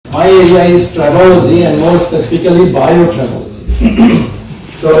my area is tribology, and more specifically biotribology.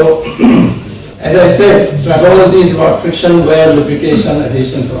 So, as I said, tribology is about friction, wear, lubrication,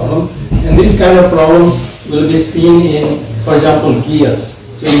 adhesion problem, and these kind of problems will be seen in, for example, gears.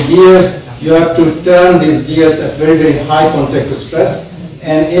 So in gears, you have to turn these gears at very, very high contact stress,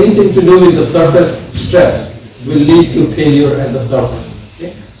 and anything to do with the surface stress will lead to failure at the surface.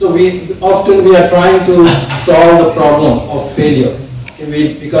 Okay? So we are trying to solve the problem of failure,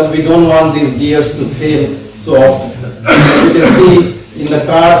 okay? Because we don't want these gears to fail so often. As you can see in the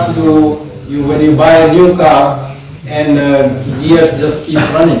cars, when you buy a new car and gears just keep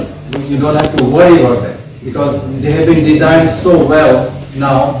running, you don't have to worry about that, because they have been designed so well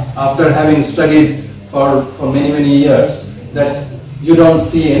now, after having studied for many, many years, that you don't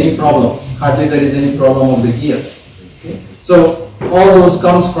see any problem. Hardly there is any problem of the gears. Okay? So all those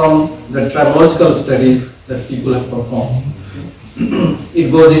comes from the tribological studies that people have performed.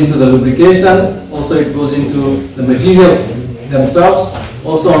 It goes into the lubrication, also it goes into the materials themselves,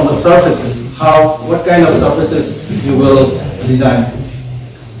 also on the surfaces, what kind of surfaces you will design.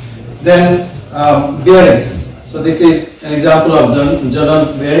 Then bearings. So this is an example of journal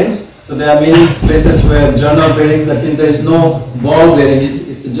bearings. So there are many places where journal bearings, that means there is no ball bearing,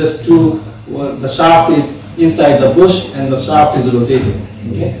 it's just the shaft is inside the bush and the shaft is rotating,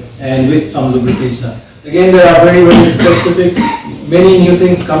 okay? And with some lubrication. Again, there are very, very specific, many new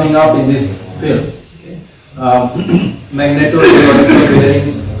things coming up in this field. Okay? Magneto-tribological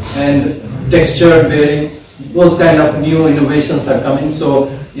bearings and textured bearings, those kind of new innovations are coming. So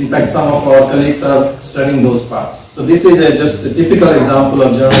in fact, some of our colleagues are studying those parts. So this is just a typical example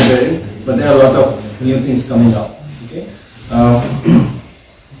of journal bearing, but there are a lot of new things coming up. Okay?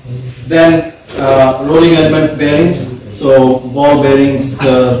 Then rolling element bearings, so ball bearings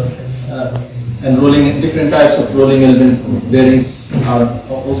and different types of rolling element bearings are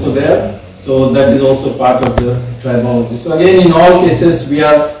also there. So that is also part of the tribology. So again, in all cases, we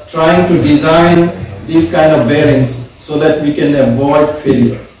are trying to design these kind of bearings so that we can avoid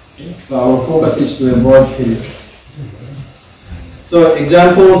failure. Okay? So our focus is to avoid failure. So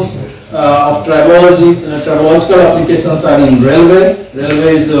examples of tribological applications are in railway.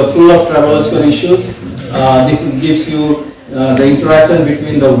 Railway is full of tribological issues. This gives you the interaction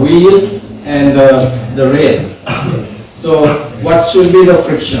between the wheel and the rail. So what should be the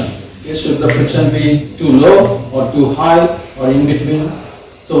friction? Okay, should the friction be too low or too high or in between?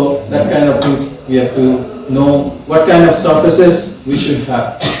 So that kind of things we have to know what kind of surfaces we should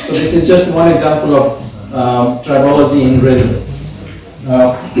have. So this is just one example of tribology in railway.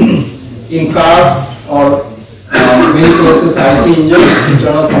 In cars or many places, IC engines,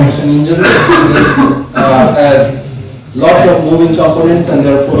 internal combustion engines, has lots of moving components and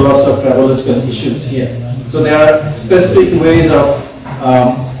therefore lots of tribological issues here. So there are specific ways of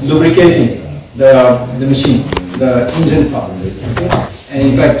lubricating the machine, the engine part. Okay? And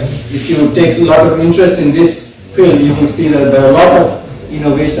in fact, if you take a lot of interest in this field, you will see that there are a lot of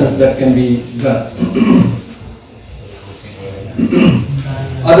innovations that can be done.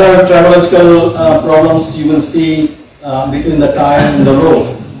 Other tribological problems you will see between the tire and the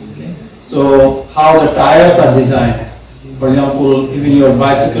road. Okay? So how the tires are designed. For example, even your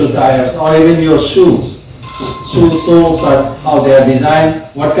bicycle tires or even your shoes. Shoe soles are how they are designed,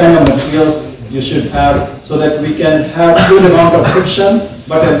 what kind of materials you should have so that we can have good amount of friction,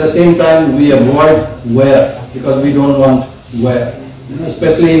 but at the same time we avoid wear, because we don't want wear.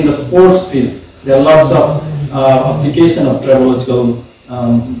 Especially in the sports field, there are lots of application of tribological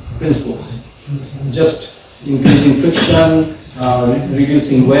principles. Just increasing friction,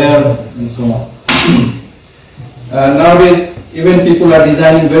 reducing wear, and so on. Nowadays, even people are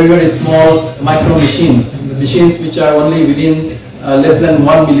designing very, very small micro machines, machines which are only within less than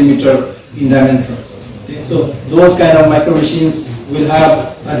 1 millimeter in dimensions. Okay? So those kind of micro machines will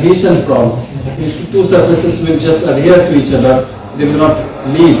have adhesion problem. If two surfaces will just adhere to each other, they will not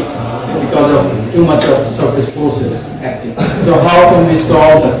leave, okay, because of too much of surface forces acting. So how can we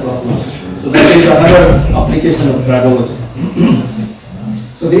solve that problem? So that is another application of tribology.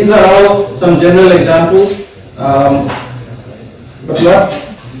 So these are all some general examples. But what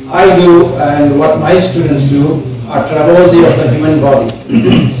I do and what my students do are tribology of the human body.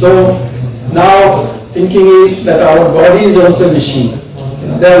 So now thinking is that our body is also a machine.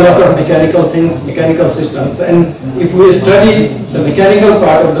 There are a lot of mechanical things, mechanical systems, and if we study the mechanical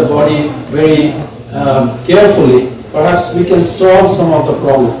part of the body very carefully, perhaps we can solve some of the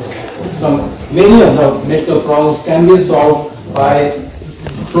problems. Many of the medical problems can be solved by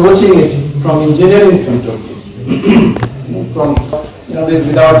approaching it from engineering point of view.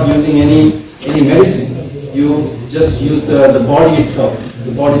 Without using any medicine, you just use the body itself.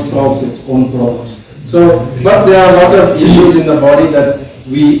 the body solves its own problems. So, but there are a lot of issues in the body that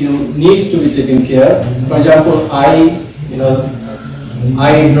needs to be taken care. For example, eye,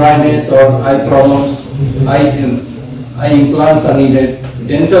 eye dryness or eye problems, eye implants are needed.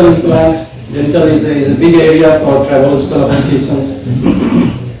 Dental implant, dental is a big area for tribological applications.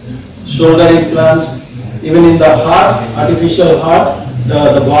 Shoulder implants, even in the heart, artificial heart,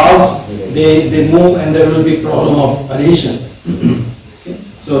 the valves, they move and there will be problem of adhesion. Okay.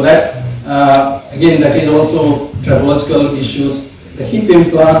 So that, again, that is also tribological issues. The hip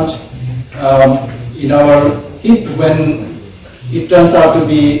implant, in our hip, when it turns out to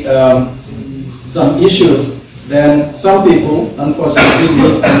be some issues, then some people unfortunately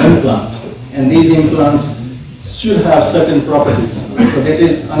need some implant, and these implants should have certain properties. So that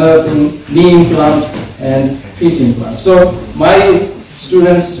is another thing, knee implant and feet implant. So my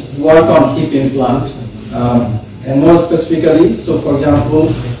students work on hip implant, and more specifically, so for example,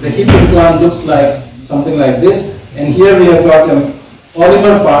 the hip implant looks like something like this, and here we have got a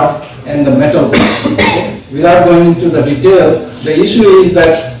polymer part and the metal part. Okay? Without going into the detail, the issue is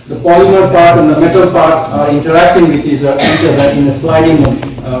that the polymer part and the metal part are interacting with each other in a sliding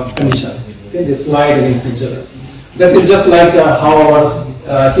condition. Okay? They slide against each other. That is just like how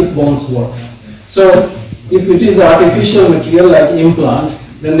our hip bones work. So if it is artificial material like implant,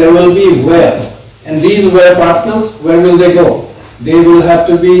 then there will be wear. And these wear particles, where will they go? They will have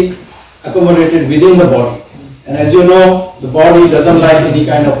to be accommodated within the body. And as you know, the body doesn't like any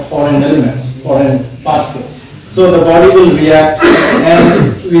kind of foreign elements, foreign particles. So the body will react,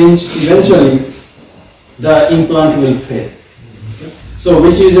 and eventually the implant will fail. So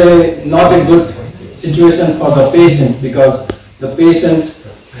which is not a good situation for the patient, because the patient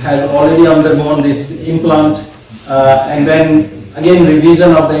has already undergone this implant, and then again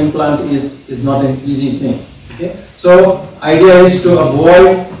revision of the implant is not an easy thing. Okay? So idea is to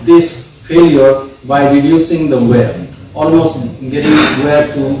avoid this failure by reducing the wear, almost getting wear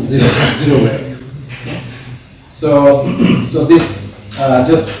to zero wear. Okay? So this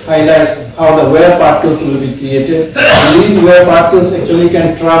just highlights how the wear particles will be created. And these wear particles actually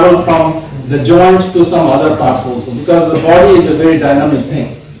can travel from the joint to some other parts also, because the body is a very dynamic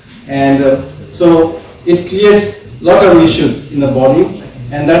thing, and so it creates a lot of issues in the body,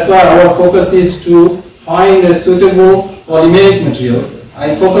 and that's why our focus is to find a suitable polymeric material.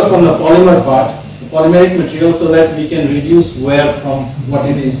 I focus on the polymer part, the polymeric material, so that we can reduce wear from what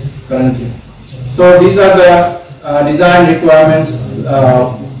it is currently. So these are the design requirements: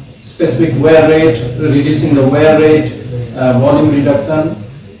 specific wear rate, reducing the wear rate, volume reduction.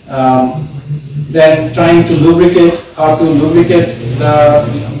 Then trying to lubricate, how to lubricate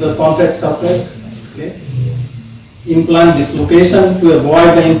the contact surface. Okay. Implant dislocation, to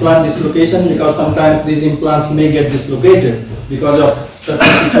avoid the implant dislocation, because sometimes these implants may get dislocated because of certain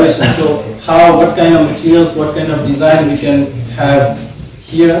situations. So what kind of materials, what kind of design we can have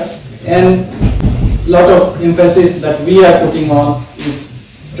here, and a lot of emphasis that we are putting on is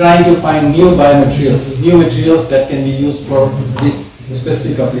trying to find new biomaterials, new materials that can be used for this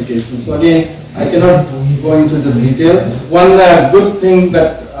specific application. So again, I cannot go into the detail. One good thing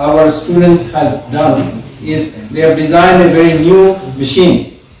that our students have done is they have designed a very new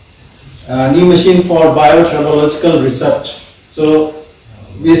machine for biotribological research. So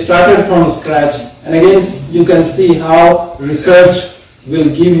we started from scratch, and again you can see how research will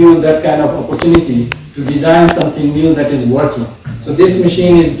give you that kind of opportunity to design something new that is working. So this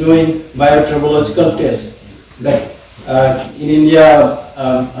machine is doing biotribological tests that in India,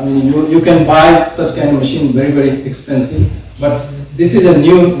 I mean, you can buy such kind of machine very expensive, but this is a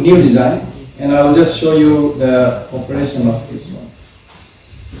new design, and I will just show you the operation of this one.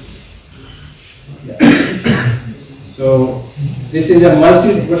 Yeah. So this is a what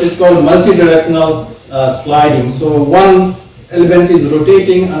is called multi-directional sliding. So one element is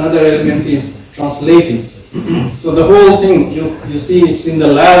rotating, another element is translating. So the whole thing, you see, it's in the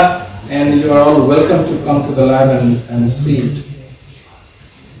lab, and you are all welcome to come to the lab and see it.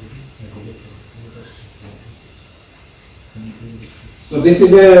 So this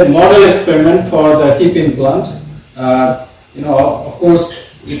is a model experiment for the hip implant. Of course,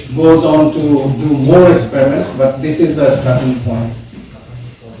 it goes on to do more experiments, but this is the starting point.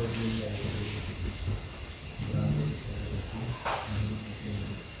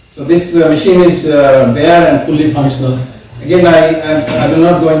 So this machine is there and fully functional. Again, I will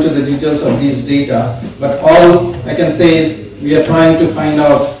not go into the details of these data, but all I can say is we are trying to find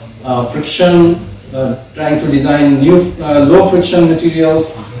out friction, trying to design new low friction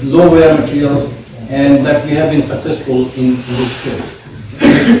materials, low wear materials, and that we have been successful in this field.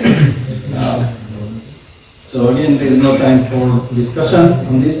 So again, there is no time for discussion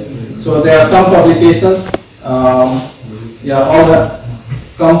on this. So there are some publications. Yeah, all have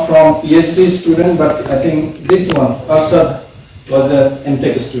come from PhD student, but I think this one, Asad, was an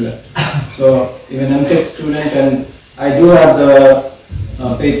MTech student. So even MTech student, and I do have the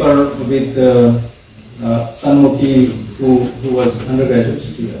paper with Sanmukhi, who was undergraduate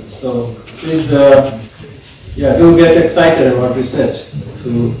student. So please, yeah, do get excited about research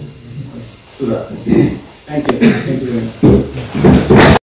through Surat. Thank you. Thank you very much.